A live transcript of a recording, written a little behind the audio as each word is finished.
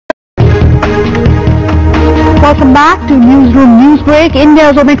welcome back to Newsroom Newsbreak.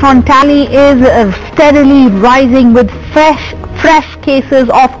 India's Omicron tally is steadily rising with fresh cases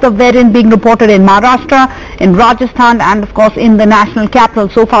of the variant being reported in Maharashtra, in Rajasthan and of course in the national capital.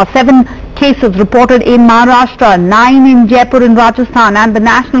 So far 7 cases reported in Maharashtra, 9 in Jaipur in Rajasthan, and the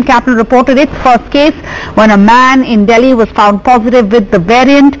national capital reported its first case when a man in Delhi was found positive with the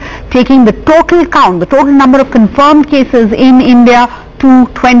variant, taking the total count, the total number of confirmed cases in India to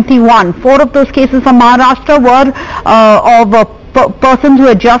 21. 4 of those cases from Maharashtra were of persons who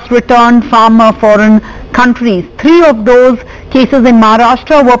had just returned from foreign countries. 3 of those cases in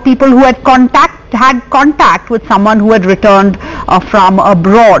Maharashtra were people who had contact with someone who had returned from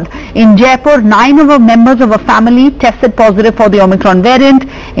abroad. In Jaipur, 9 of the members of a family tested positive for the Omicron variant.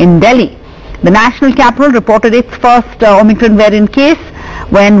 In Delhi, the national capital reported its first Omicron variant case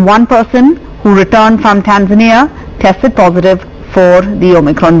when one person who returned from Tanzania tested positive for the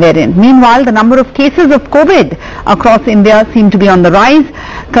Omicron variant. Meanwhile, the number of cases of COVID across India seem to be on the rise.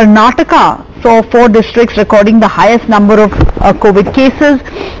 Karnataka saw 4 districts recording the highest number of COVID cases.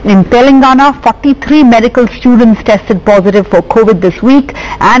 In Telangana, 43 medical students tested positive for COVID this week.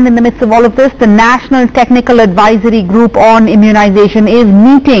 And in the midst of all of this, the National Technical Advisory Group on Immunization is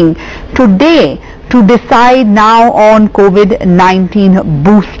meeting today to decide now on COVID-19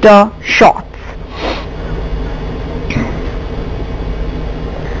 booster shots.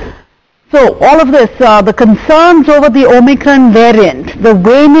 So all of this, the concerns over the Omicron variant, the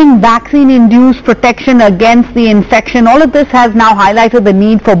waning vaccine-induced protection against the infection, all of this has now highlighted the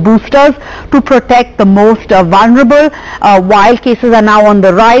need for boosters to protect the most vulnerable. While cases are now on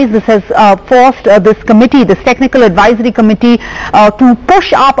the rise, this has forced this committee, this technical advisory committee, to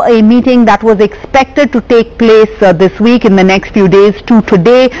push up a meeting that was expected to take place this week in the next few days to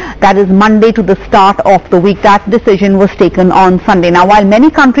today, that is Monday, to the start of the week. That decision was taken on Sunday. Now, while many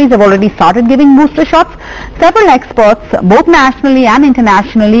countries have already started giving booster shots, several experts, both nationally and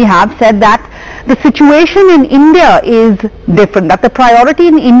internationally, have said that the situation in India is different, that the priority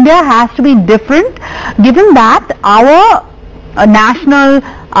in India has to be different, given that our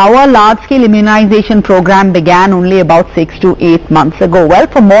large-scale immunization program began only about 6 to 8 months ago. Well,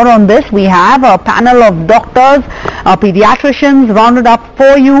 for more on this, we have a panel of doctors, pediatricians rounded up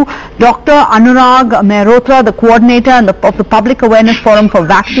for you. Dr. Anurag Mehrotra, the coordinator of the Public Awareness Forum for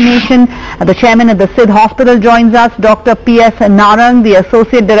Vaccination, the chairman at the SID Hospital, joins us. Dr. P.S. Narang, the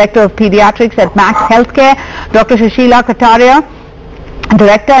associate director of pediatrics at Max Healthcare. Dr. Shashila Kataria,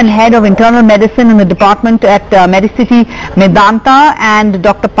 Director and Head of Internal Medicine in the department at Medicity Medanta, and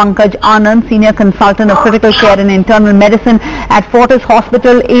Dr. Pankaj Anand, Senior Consultant of Critical Care and Internal Medicine at Fortis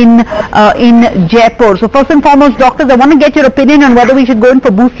Hospital in Jaipur. So first and foremost, doctors, I want to get your opinion on whether we should go in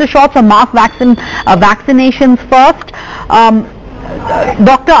for booster shots or mass vaccinations first.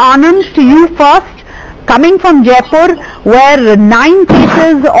 Dr. Anand, to you first. Coming from Jaipur, where 9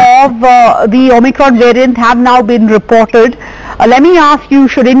 cases of the Omicron variant have now been reported, let me ask you,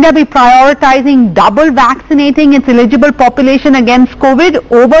 should India be prioritizing double vaccinating its eligible population against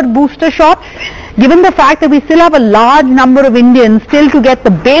COVID over booster shots, given the fact that we still have a large number of Indians still to get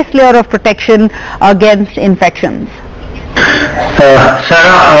the base layer of protection against infections?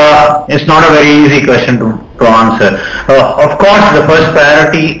 Sarah, it's not a very easy question to answer. Of course, the first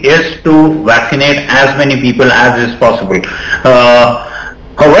priority is to vaccinate as many people as is possible.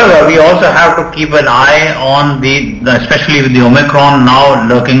 However, we also have to keep an eye on especially with the Omicron now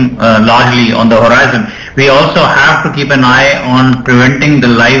lurking largely on the horizon, we also have to keep an eye on preventing the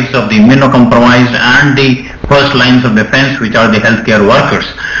lives of the immunocompromised and the first lines of defense, which are the healthcare workers.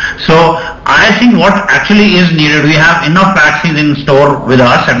 So I think what actually is needed, we have enough vaccines in store with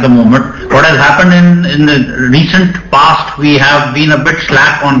us at the moment. What has happened in the recent past, we have been a bit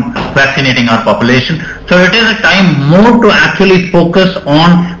slack on vaccinating our population. So it is a time more to actually focus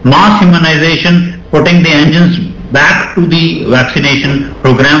on mass immunization, putting the engines back to the vaccination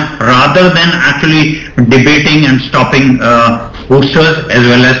program rather than actually debating and stopping boosters as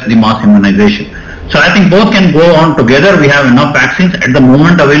well as the mass immunization. So I think both can go on together. We have enough vaccines at the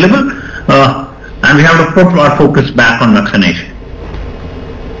moment available, and we have to put our focus back on vaccination.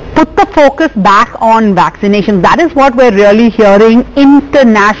 Put the focus back on vaccinations. That is what we're really hearing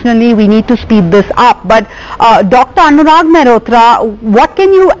internationally. We need to speed this up. But Dr. Anurag Mehrotra, what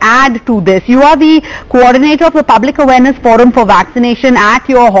can you add to this? You are the coordinator of the Public Awareness Forum for Vaccination at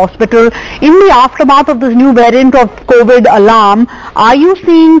your hospital. In the aftermath of this new variant of COVID alarm, are you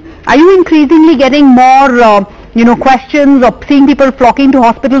increasingly getting more questions or seeing people flocking to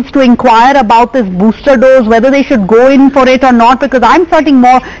hospitals to inquire about this booster dose, whether they should go in for it or not? Because I'm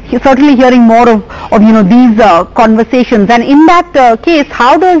certainly hearing more of these conversations. And in that case,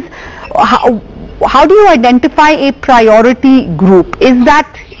 how do you identify a priority group? Is that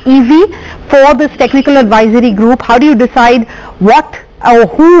easy for this technical advisory group? How do you decide what or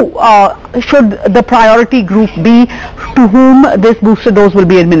who should the priority group be to whom this booster dose will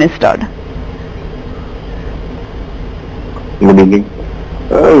be administered? Good evening.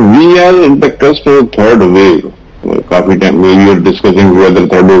 We are in the cusp of third wave. Coffee time we were discussing whether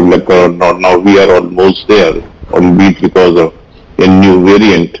third wave will occur or not. Now we are almost there, albeit because of a new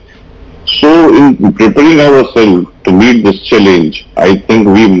variant. So in preparing ourselves to meet this challenge, I think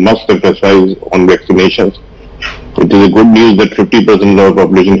we must emphasize on vaccinations. It is a good news that 50% of our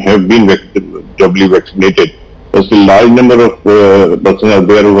population have been doubly vaccinated. But still a large number of persons are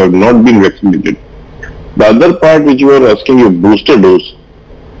there who have not been vaccinated. The other part which you are asking, your booster dose,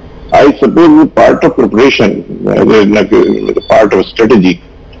 I suppose is part of preparation, part of strategy.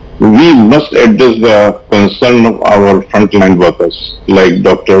 We must address the concern of our frontline workers, like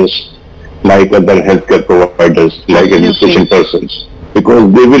doctors, like other healthcare providers, like education persons,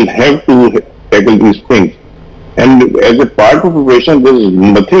 because they will have to tackle these things. And as a part of preparation, there is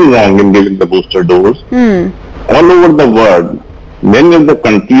nothing wrong in giving the booster dose. All over the world, many of the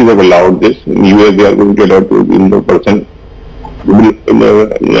countries have allowed this. In US, they are going to allow to person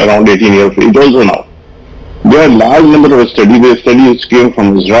around 18 years of age also now. There are a large number of studies. The studies came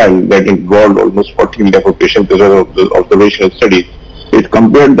from Israel that involved almost 14 lakh of patients. These are the observational studies. It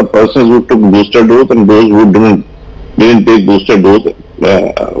compared the persons who took booster dose and those who didn't take booster dose.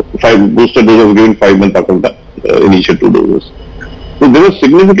 Booster dose was given 5 months after the initial 2 doses. So there was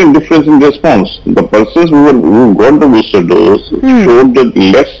significant difference in response. The persons who got the booster dose showed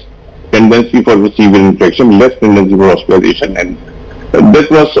less tendency for severe infection, less tendency for hospitalization, and that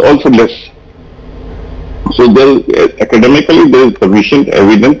was also less. So academically there is sufficient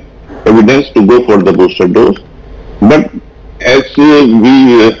evidence to go for the booster dose. But as far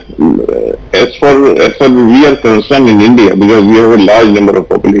as we are concerned in India, because we have a large number of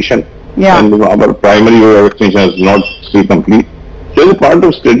population, and our primary vaccination is not still complete. So as a part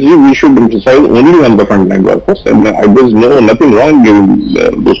of strategy, we should emphasize only on the frontline workers, and there is nothing wrong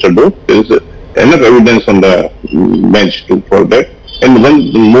giving booster dose. There is enough evidence on the bench for that. And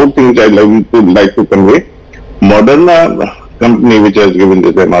one more thing I would like to convey: Moderna company, which has given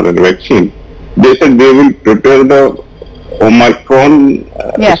this mRNA vaccine, they said they will prepare the Omicron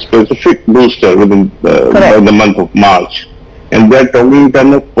specific booster within by the month of March, and they are talking in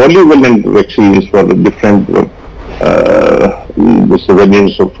terms of polyvalent vaccines for the different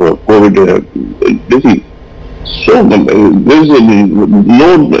variants of COVID disease. So there is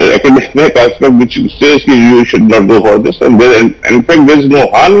no academic aspect which says you should not go for this, and in fact there is no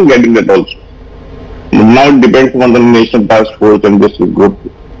harm in getting that also. Now it depends on the national task force and this group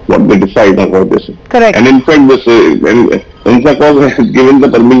what they decide on for this. Correct. And in fact this INSACOS has given the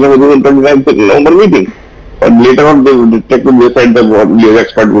permission of the 29th November meeting. But later on the detective decide that the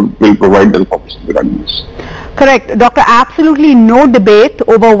expert will provide the information regarding this. Correct. Doctor, absolutely no debate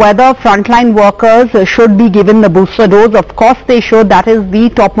over whether frontline workers should be given the booster dose. Of course they should. That is the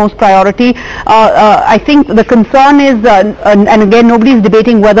topmost priority. I think the concern is, and again nobody is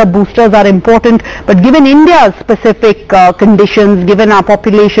debating whether boosters are important, but given India's specific conditions, given our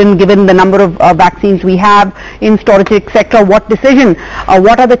population, given the number of vaccines we have in storage, etc., what decision,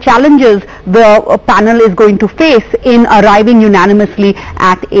 what are the challenges the panel is going to face in arriving unanimously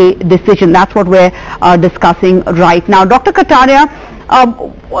at a decision? That's what we're discussing right now. Dr. Kataria,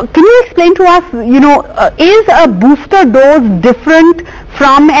 can you explain to us, is a booster dose different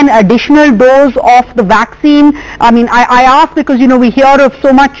from an additional dose of the vaccine? I mean, I ask because, we hear of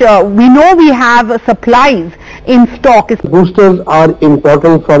so much, we know we have supplies in stock. Boosters are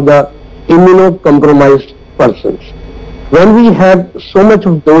important for the immunocompromised persons. When we have so much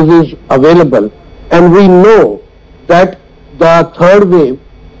of doses available and we know that the third wave,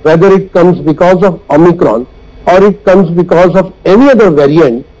 whether it comes because of Omicron or it comes because of any other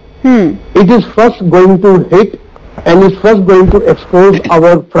variant, it is first going to hit and is first going to expose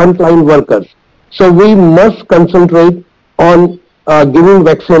our frontline workers. So we must concentrate on giving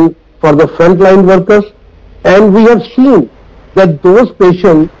vaccine for the frontline workers, and we have seen that those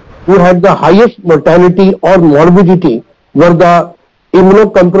patients who had the highest mortality or morbidity were the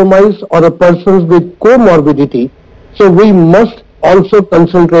immunocompromised or the persons with comorbidity. So we must also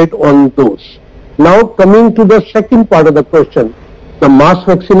concentrate on those. Now coming to the second part of the question, the mass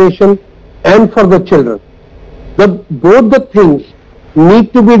vaccination and for the children. Both the things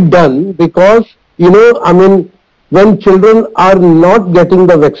need to be done because, when children are not getting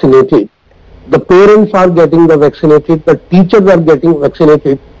the vaccinated, the parents are getting the vaccinated, the teachers are getting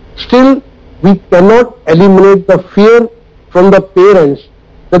vaccinated, still we cannot eliminate the fear from the parents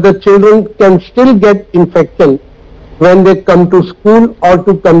that the children can still get infection when they come to school or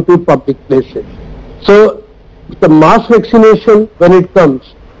to come to public places. So the mass vaccination, when it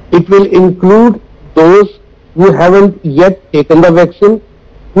comes, it will include those who haven't yet taken the vaccine,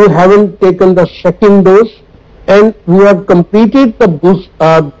 who haven't taken the second dose, and who have completed the both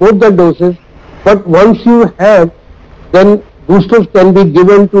the doses. But once you have, then boosters can be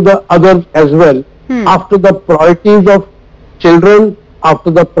given to the others as well, after the priorities of children,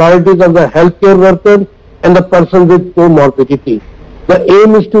 after the priorities of the healthcare workers and the person with comorbidity. The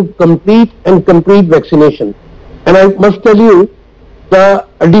aim is to complete vaccination. And I must tell you, the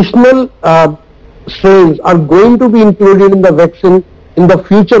additional strains are going to be included in the vaccine, in the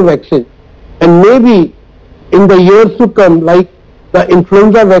future vaccine. And maybe in the years to come, like the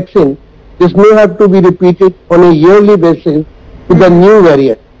influenza vaccine, this may have to be repeated on a yearly basis with the new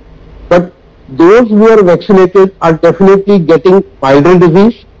variant. But those who are vaccinated are definitely getting milder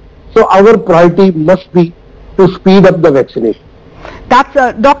disease. So our priority must be to speed up the vaccination. That's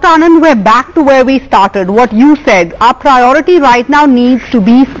Dr. Anand, we're back to where we started. What you said, our priority right now needs to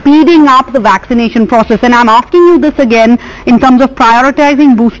be speeding up the vaccination process. And I'm asking you this again in terms of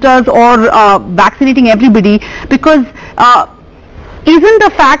prioritizing boosters or vaccinating everybody, because isn't the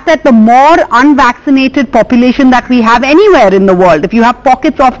fact that the more unvaccinated population that we have anywhere in the world, if you have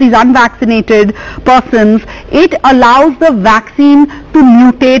pockets of these unvaccinated persons, it allows the vaccine to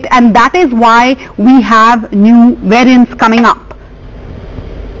mutate, and that is why we have new variants coming up.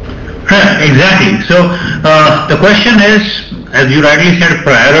 Exactly. So the question is, as you rightly said,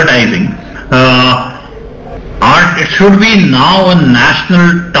 prioritizing. It should be now a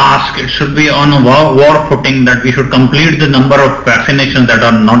national task. It should be on a war footing that we should complete the number of vaccinations that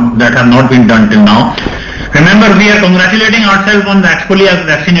have not been done till now. Remember, we are congratulating ourselves on actually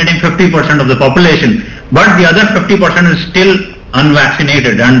vaccinating 50% of the population, but the other 50% is still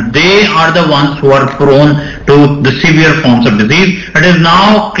unvaccinated, and they are the ones who are prone to the severe forms of disease. It is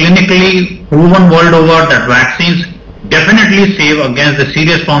now clinically proven world over that vaccines definitely save against the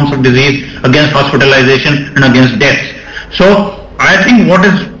serious forms of disease, against hospitalization and against deaths. So I think what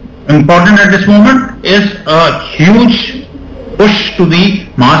is important at this moment is a huge push to the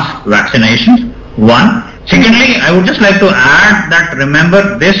mass vaccinations, one. Secondly, I would just like to add that,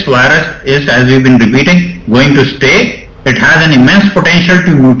 remember, this virus is, as we've been repeating, going to stay. It has an immense potential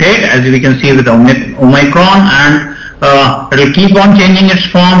to mutate, as we can see with Omicron, and it will keep on changing its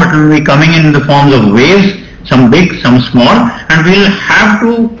form. It will be coming in the forms of waves, some big, some small, and we'll have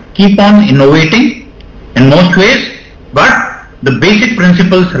to keep on innovating in most ways, but the basic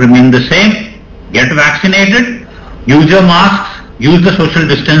principles remain the same. Get vaccinated, use your masks, use the social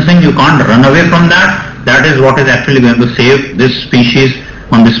distancing. You can't run away from that. That is what is actually going to save this species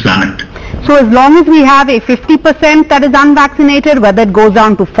on this planet. So as long as we have a 50% that is unvaccinated, whether it goes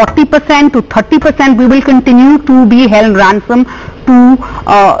down to 40% to 30%, we will continue to be held ransom to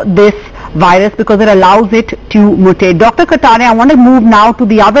this virus because it allows it to mutate. Dr. Katare, I want to move now to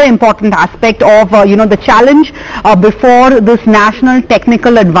the other important aspect of the challenge before this National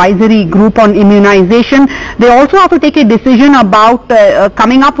Technical Advisory Group on Immunization. They also have to take a decision about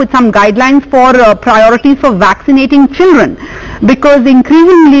coming up with some guidelines for priorities for vaccinating children, because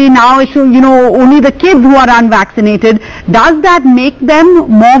increasingly now it's only the kids who are unvaccinated. Does that make them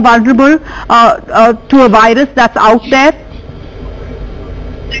more vulnerable to a virus that's out there?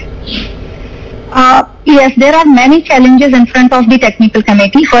 Yes, there are many challenges in front of the technical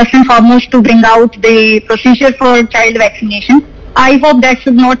committee. First and foremost, to bring out the procedure for child vaccination. I hope that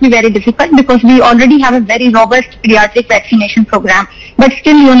should not be very difficult because we already have a very robust pediatric vaccination program. But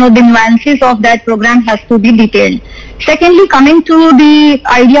still, the nuances of that program has to be detailed. Secondly, coming to the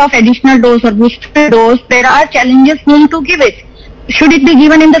idea of additional dose or booster dose, there are challenges whom to give it. Should it be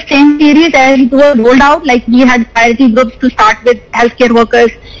given in the same series as it was rolled out, like we had priority groups to start with healthcare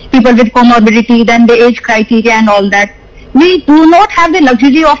workers, people with comorbidity, then the age criteria and all that? We do not have the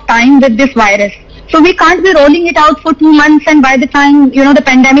luxury of time with this virus. So we can't be rolling it out for 2 months and by the time, the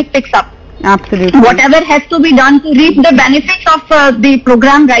pandemic picks up. Absolutely. Whatever has to be done to reap the benefits of the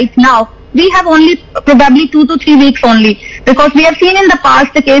program right now, we have only probably 2 to 3 weeks only, because we have seen in the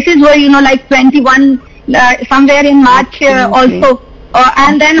past the cases where, like 21, somewhere in March also,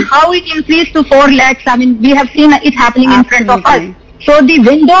 and then how it increased to 4 lakhs. I mean, we have seen it happening in front of us. So the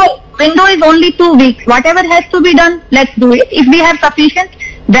window is only 2 weeks. Whatever has to be done, let's do it. If we have sufficient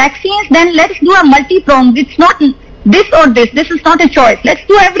vaccines, then let's do a multi-pronged. It's not this or this. This is not a choice. Let's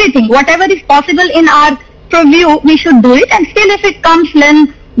do everything. Whatever is possible in our purview, we should do it. And still, if it comes,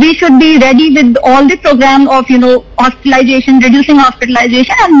 then we should be ready with all the program of, hospitalization, reducing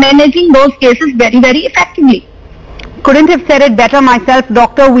hospitalization and managing those cases very, very effectively. Couldn't have said it better myself,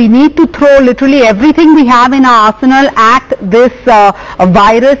 Doctor. We need to throw literally everything we have in our arsenal at this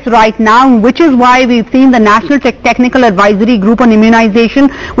virus right now, which is why we've seen the National Technical Advisory Group on Immunization,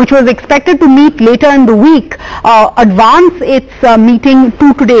 which was expected to meet later in the week, advance its meeting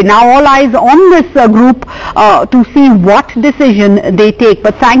to today. Now all eyes on this group to see what decision they take.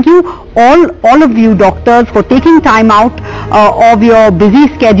 But thank you all of you doctors for taking time out of your busy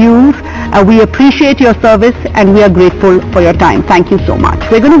schedules. We appreciate your service and we are grateful for your time. Thank you so much.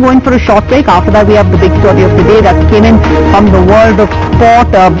 We're going to go in for a short break. After that we have the big story of the day that came in from the world of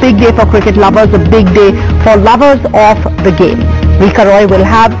sport. A big day for cricket lovers, a big day for lovers of the game. Rika Roy will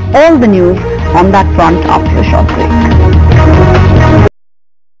have all the news on that front after a short break.